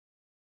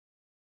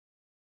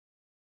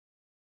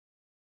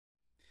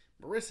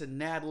Marissa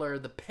Nadler,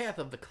 The Path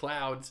of the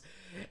Clouds,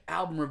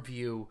 album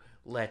review.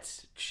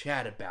 Let's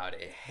chat about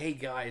it. Hey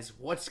guys,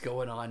 what's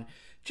going on?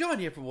 John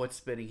here from What's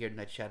Spinning here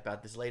tonight to chat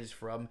about this latest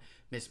from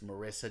Miss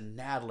Marissa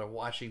Nadler,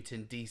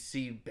 Washington,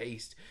 D.C.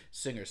 based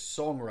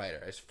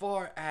singer-songwriter. As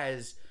far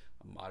as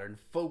a modern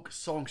folk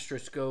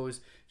songstress goes,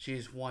 she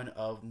is one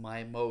of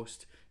my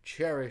most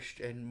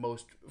cherished and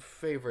most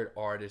favorite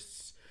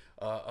artists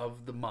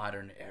of the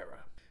modern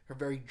era. Her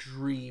very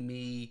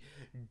dreamy,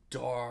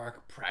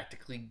 dark,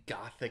 practically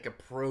gothic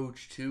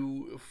approach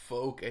to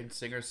folk and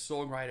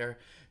singer-songwriter,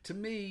 to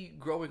me,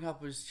 growing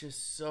up, was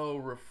just so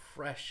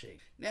refreshing.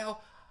 Now,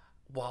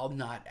 while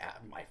not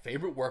my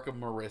favorite work of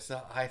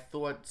Marissa, I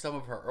thought some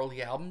of her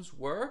early albums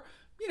were,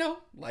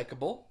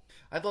 likable.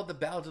 I thought The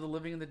Ballads of the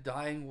Living and the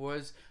Dying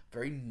was a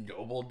very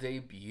noble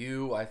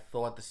debut. I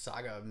thought The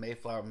Saga of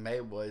Mayflower May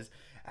was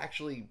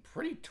actually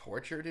pretty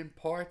tortured in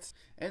parts.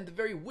 And the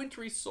very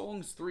wintry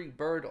songs Three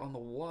Bird on the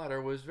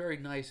Water was very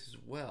nice as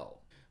well.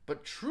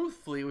 But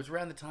truthfully, it was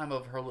around the time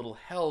of her Little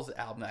Hells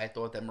album that I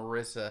thought that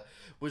Marissa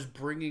was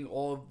bringing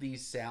all of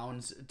these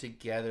sounds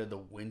together. The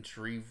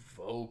wintry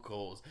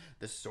vocals,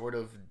 the sort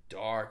of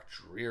dark,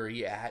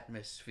 dreary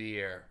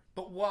atmosphere.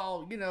 But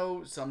while,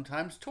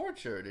 sometimes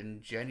tortured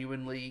and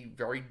genuinely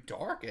very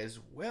dark as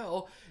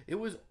well, it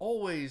was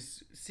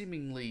always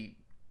seemingly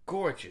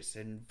gorgeous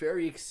and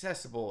very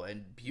accessible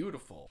and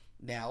beautiful.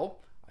 Now,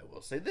 I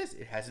will say this,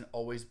 it hasn't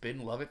always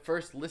been love at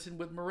first listen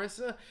with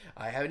Marissa.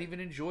 I haven't even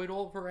enjoyed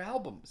all of her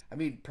albums. I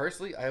mean,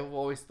 personally, I've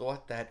always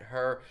thought that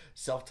her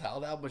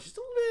self-titled album was just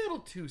a little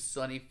too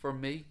sunny for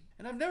me.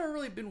 And I've never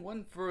really been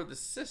one for The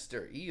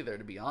Sister either,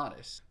 to be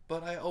honest.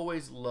 But I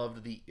always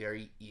loved the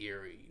very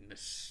eerie,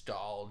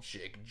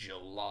 nostalgic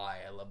July.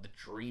 I love the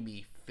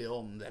dreamy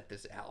film that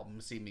this album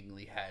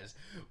seemingly has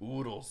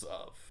oodles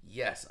of.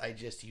 Yes, I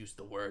just used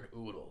the word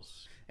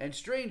oodles. And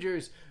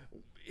Strangers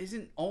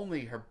isn't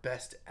only her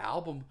best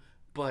album,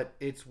 but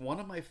it's one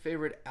of my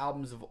favorite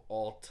albums of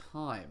all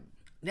time.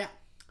 Now,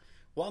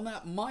 while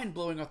not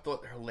mind-blowing, I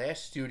thought her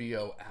last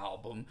studio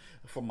album,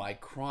 For My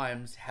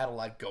Crimes, had a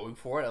lot going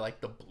for it. I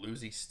like the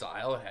bluesy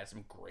style. It had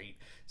some great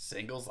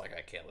singles, like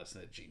I Can't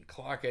Listen to Gene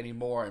Clark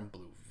Anymore and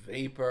Blue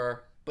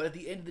Vapor. But at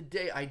the end of the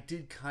day, I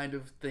did kind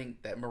of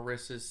think that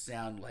Marissa's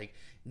sound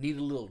needed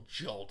a little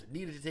jolt. It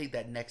needed to take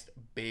that next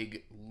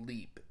big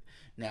leap.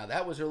 Now,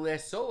 that was her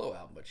last solo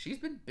album, but she's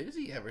been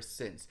busy ever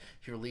since.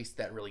 She released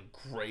that really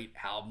great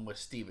album with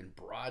Stephen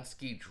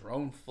Brodsky,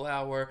 Drone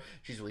Flower.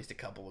 She's released a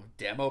couple of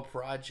demo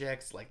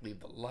projects like Leave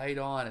the Light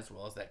On, as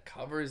well as that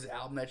covers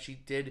album that she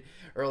did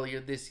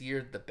earlier this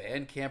year, the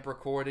Bandcamp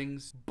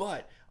recordings.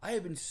 But I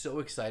have been so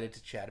excited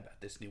to chat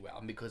about this new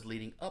album because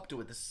leading up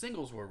to it, the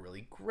singles were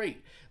really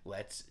great.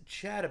 Let's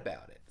chat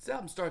about it. This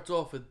album starts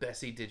off with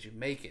Bessie, Did You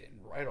Make It?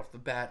 And right off the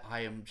bat,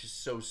 I am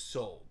just so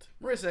sold.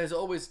 Marissa has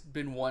always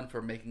been one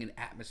for making an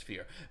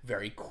atmosphere,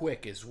 very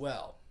quick as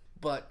well.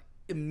 But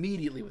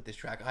immediately with this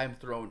track, I am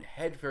thrown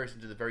headfirst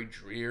into the very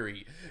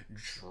dreary,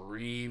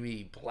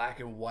 dreamy, black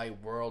and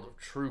white world of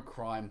true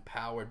crime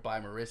powered by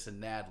Marissa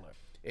Nadler.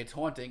 It's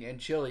haunting and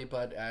chilly,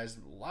 but as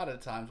a lot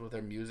of times with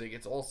her music,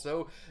 it's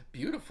also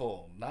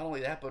beautiful. Not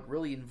only that, but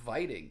really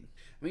inviting.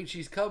 I mean,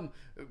 she's come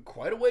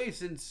quite a way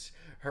since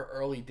her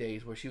early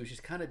days where she was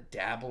just kind of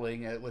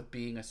dabbling with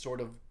being a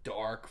sort of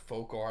dark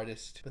folk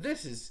artist. But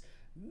this is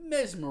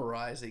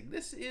mesmerizing.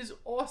 This is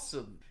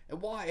awesome.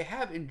 And while I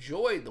have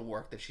enjoyed the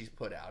work that she's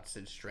put out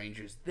since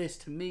Strangers, this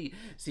to me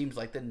seems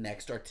like the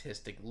next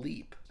artistic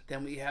leap.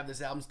 Then we have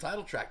this album's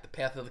title track, The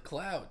Path of the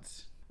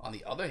Clouds. On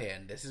the other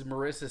hand, this is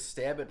Marissa's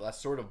stab at a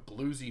sort of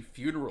bluesy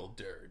funeral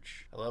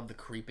dirge. I love the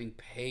creeping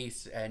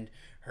pace and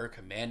her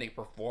commanding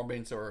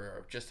performance,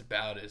 or just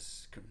about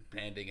as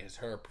commanding as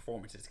her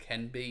performances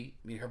can be.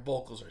 I mean, her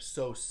vocals are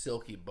so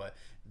silky, but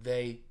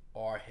they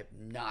are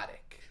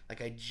hypnotic.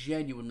 I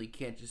genuinely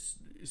can't just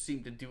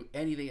seem to do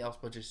anything else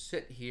but just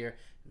sit here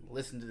and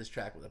listen to this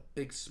track with a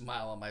big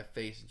smile on my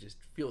face and just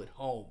feel at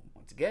home.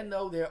 Once again,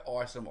 though, there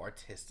are some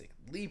artistic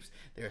leaps.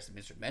 There are some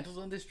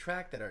instrumentals on this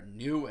track that are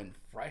new and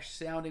fresh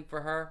sounding for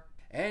her.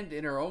 And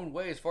in her own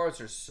way, as far as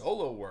her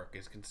solo work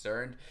is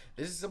concerned,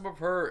 this is some of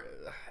her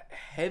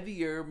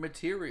heavier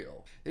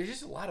material. There's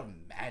just a lot of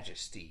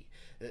majesty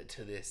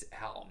to this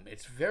album.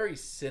 It's very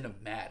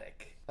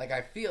cinematic.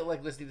 I feel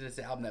like listening to this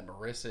album that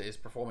Marissa is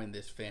performing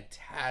this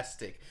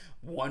fantastic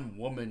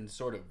one-woman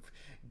sort of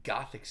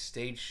gothic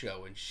stage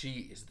show, and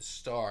she is the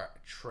star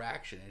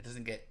attraction. It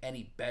doesn't get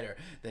any better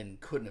than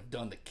Couldn't Have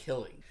Done the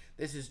Killing.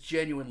 This is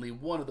genuinely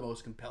one of the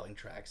most compelling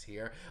tracks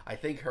here. I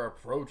think her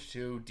approach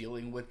to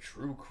dealing with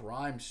true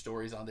crime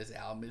stories on this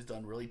album is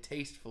done really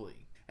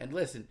tastefully. And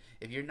listen,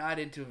 if you're not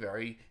into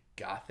very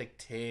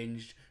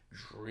gothic-tinged,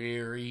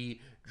 dreary,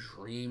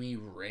 dreamy,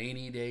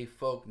 rainy day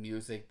folk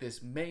music,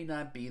 this may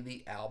not be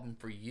the album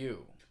for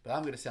you. But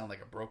I'm going to sound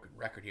like a broken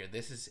record here.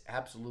 This is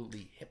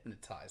absolutely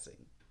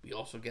hypnotizing. We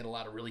also get a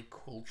lot of really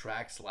cool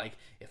tracks like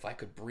If I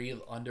Could Breathe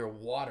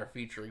Underwater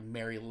featuring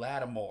Mary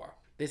Lattimore.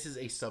 This is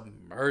a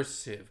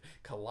submersive,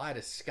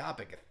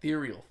 kaleidoscopic,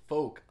 ethereal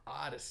folk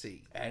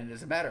odyssey. And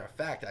as a matter of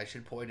fact, I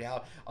should point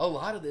out, a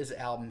lot of this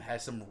album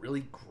has some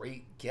really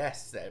great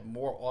guests that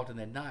more often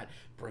than not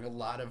bring a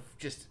lot of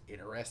just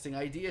interesting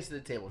ideas to the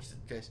table,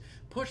 just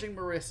pushing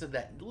Marissa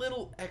that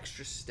little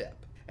extra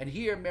step. And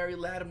here, Mary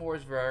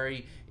Lattimore's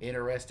very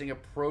interesting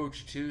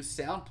approach to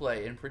sound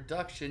play and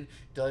production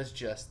does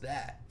just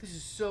that. This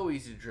is so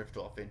easy to drift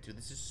off into.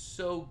 This is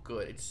so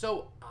good. It's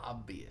so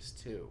obvious,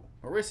 too.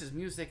 Marissa's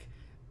music,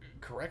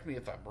 correct me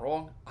if I'm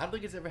wrong, I don't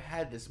think it's ever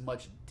had this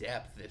much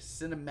depth, this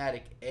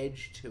cinematic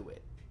edge to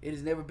it. It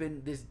has never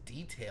been this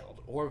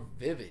detailed or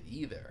vivid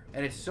either.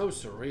 And it's so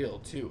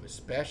surreal, too,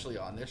 especially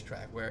on this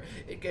track, where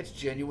it gets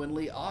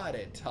genuinely odd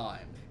at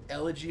times.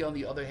 Elegy, on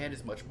the other hand,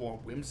 is much more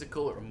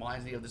whimsical. It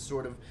reminds me of the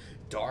sort of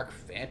dark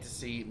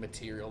fantasy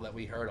material that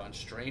we heard on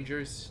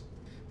Strangers.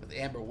 With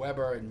Amber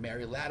Weber and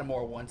Mary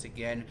Lattimore once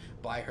again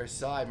by her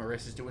side,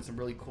 Marissa's doing some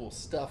really cool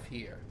stuff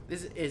here.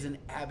 This is an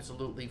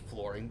absolutely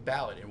flooring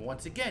ballad. And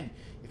once again,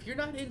 if you're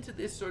not into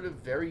this sort of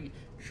very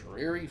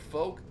dreary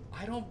folk,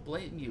 I don't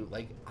blame you.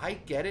 Like, I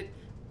get it.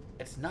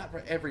 It's not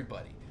for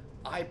everybody.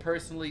 I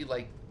personally,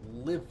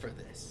 live for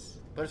this.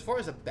 But as far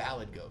as a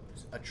ballad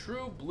goes, a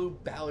true blue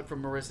ballad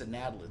from Marissa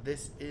Nadler,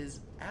 this is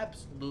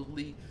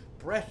absolutely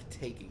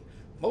breathtaking.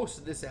 Most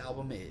of this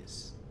album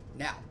is.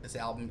 Now, this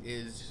album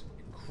is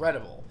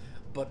incredible,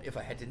 but if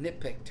I had to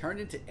nitpick, Turned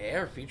Into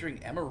Air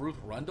featuring Emma Ruth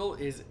Rundle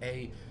is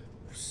a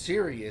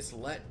serious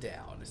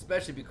letdown,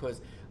 especially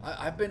because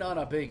I've been on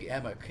a big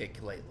Emma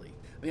kick lately.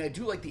 I mean, I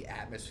do like the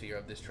atmosphere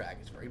of this track.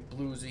 It's very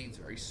bluesy, it's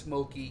very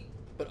smoky,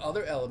 but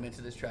other elements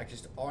of this track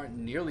just aren't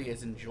nearly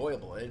as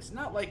enjoyable. And it's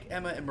not like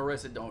Emma and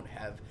Marissa don't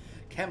have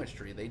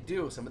chemistry. They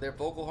do. Some of their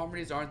vocal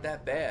harmonies aren't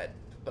that bad.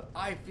 But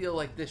I feel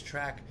like this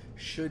track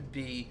should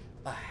be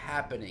a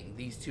happening.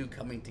 These two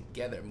coming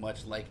together,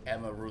 much like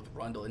Emma Ruth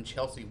Rundle and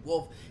Chelsea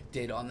Wolfe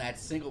did on that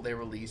single they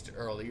released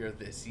earlier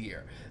this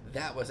year.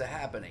 That was a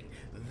happening.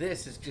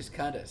 This is just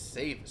kind of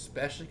safe,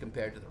 especially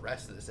compared to the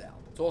rest of this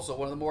album. It's also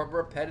one of the more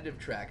repetitive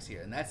tracks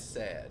here, and that's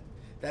sad.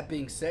 That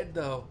being said,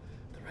 though,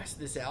 the rest of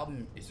this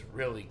album is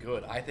really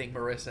good. I think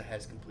Marissa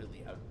has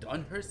completely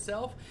outdone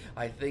herself.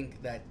 I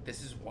think that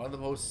this is one of the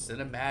most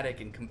cinematic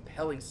and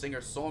compelling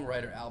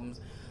singer-songwriter albums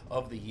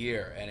of the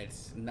year, and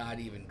it's not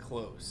even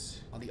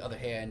close. On the other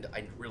hand,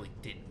 I really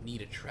didn't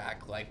need a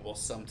track like Well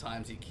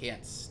Sometimes You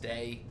Can't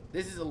Stay.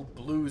 This is a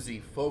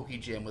bluesy,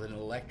 folky jam with an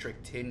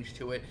electric tinge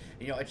to it.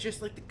 You know, it's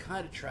just like the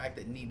kind of track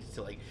that needs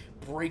to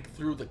break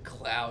through the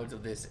clouds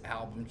of this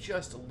album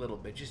just a little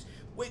bit. Just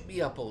wake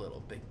me up a little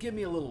bit. Give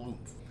me a little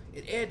oomph.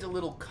 It adds a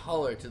little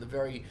color to the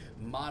very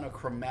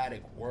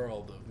monochromatic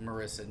world of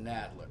Marissa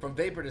Nadler. From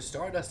Vapor to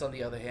Stardust, on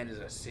the other hand, is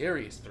a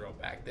serious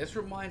throwback. This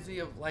reminds me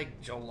of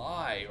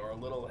July or a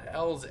little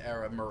Hell's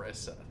era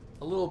Marissa.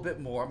 A little bit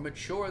more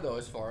mature, though,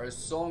 as far as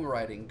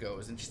songwriting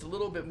goes, and just a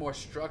little bit more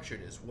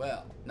structured as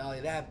well. Not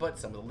only that, but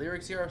some of the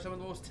lyrics here are some of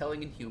the most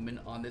telling and human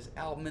on this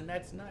album, and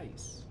that's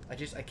nice.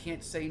 I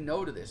can't say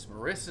no to this.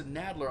 Marissa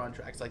Nadler on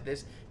tracks like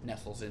this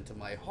nestles into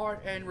my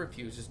heart and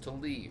refuses to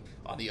leave.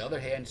 On the other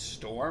hand,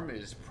 Storm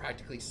is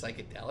practically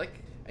psychedelic.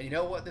 And you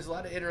know what? There's a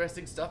lot of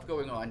interesting stuff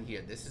going on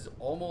here. This is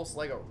almost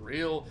like a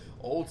real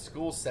old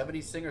school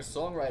 70s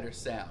singer-songwriter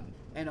sound.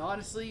 And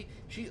honestly,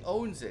 she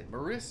owns it.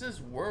 Marissa's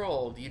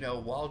world,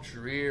 while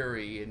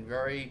dreary and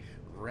very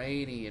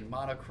rainy and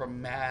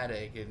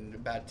monochromatic and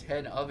about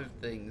 10 other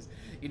things,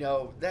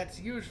 that's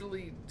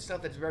usually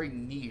stuff that's very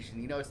niche,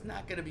 and it's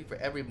not going to be for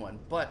everyone.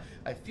 But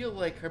I feel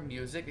like her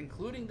music,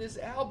 including this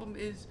album,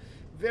 is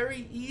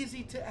very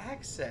easy to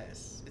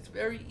access. It's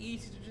very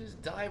easy to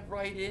just dive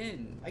right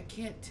in. I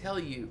can't tell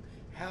you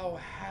how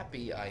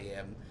happy I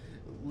am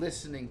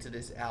listening to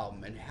this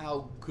album and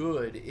how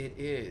good it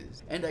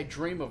is. And I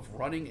Dream of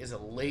Running is a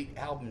late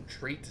album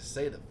treat, to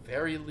say the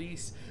very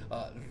least.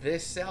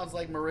 This sounds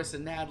like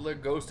Marissa Nadler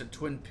goes to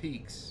Twin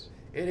Peaks.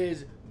 It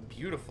is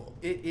beautiful.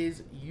 It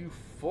is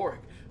euphoric.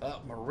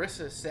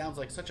 Marissa sounds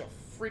like such a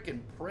freaking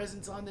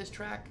presence on this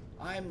track.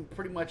 I'm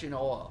pretty much in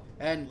awe.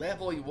 And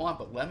laugh all you want,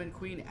 but Lemon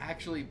Queen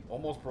actually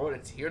almost brought a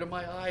tear to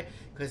my eye,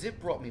 because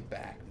it brought me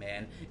back,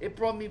 man. It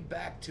brought me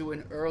back to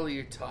an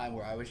earlier time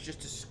where I was just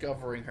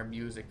discovering her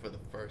music for the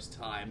first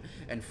time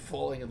and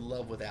falling in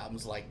love with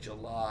albums like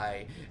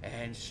July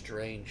and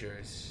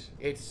Strangers.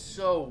 It's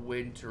so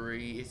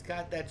wintry. It's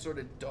got that sort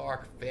of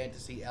dark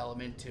fantasy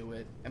element to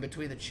it. And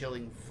between the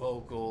chilling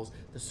vocals,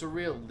 the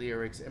surreal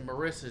lyrics, and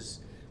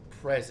Marissa's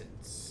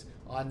presence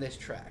on this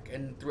track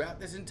and throughout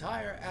this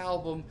entire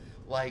album,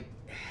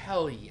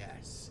 hell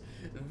yes.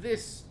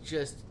 This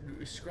just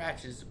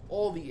scratches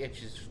all the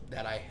itches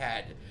that I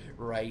had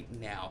right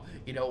now.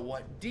 You know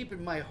what? Deep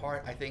in my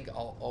heart, I think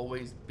I'll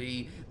always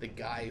be the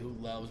guy who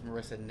loves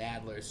Marissa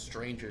Nadler's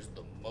Strangers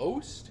the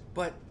most,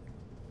 but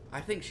I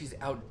think she's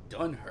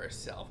outdone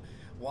herself.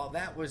 While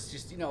that was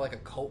just, a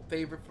cult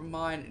favorite from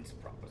mine, it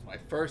was my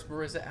first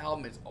Marissa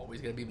album, it's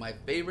always going to be my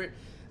favorite.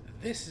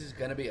 this is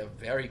going to be a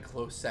very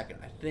close second.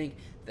 I think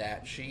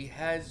that she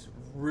has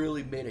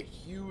really made a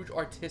huge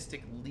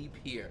artistic leap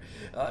here.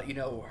 You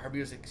know, her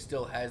music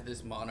still has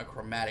this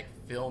monochromatic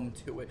film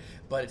to it,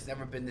 but it's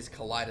never been this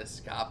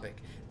kaleidoscopic,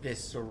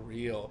 this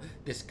surreal,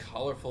 this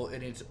colorful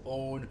in its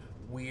own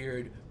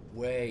weird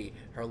way.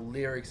 Her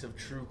lyrics of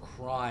true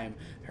crime,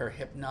 her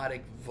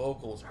hypnotic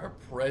vocals, her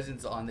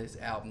presence on this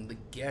album, the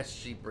guests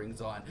she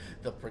brings on,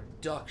 the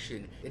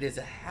production. It is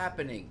a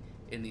happening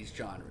in these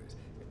genres.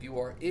 If you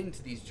are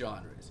into these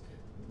genres,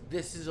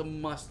 this is a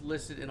must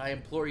listen, and I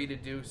implore you to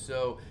do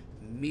so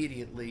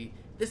immediately.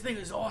 This thing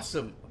is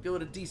awesome. I'm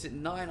feeling a decent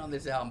 9 on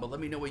this album, but let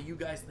me know what you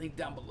guys think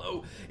down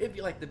below. If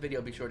you liked the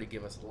video, be sure to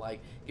give us a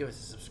like, give us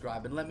a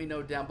subscribe, and let me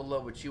know down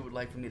below what you would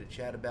like for me to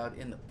chat about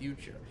in the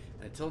future.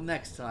 And until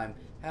next time,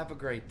 have a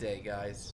great day, guys.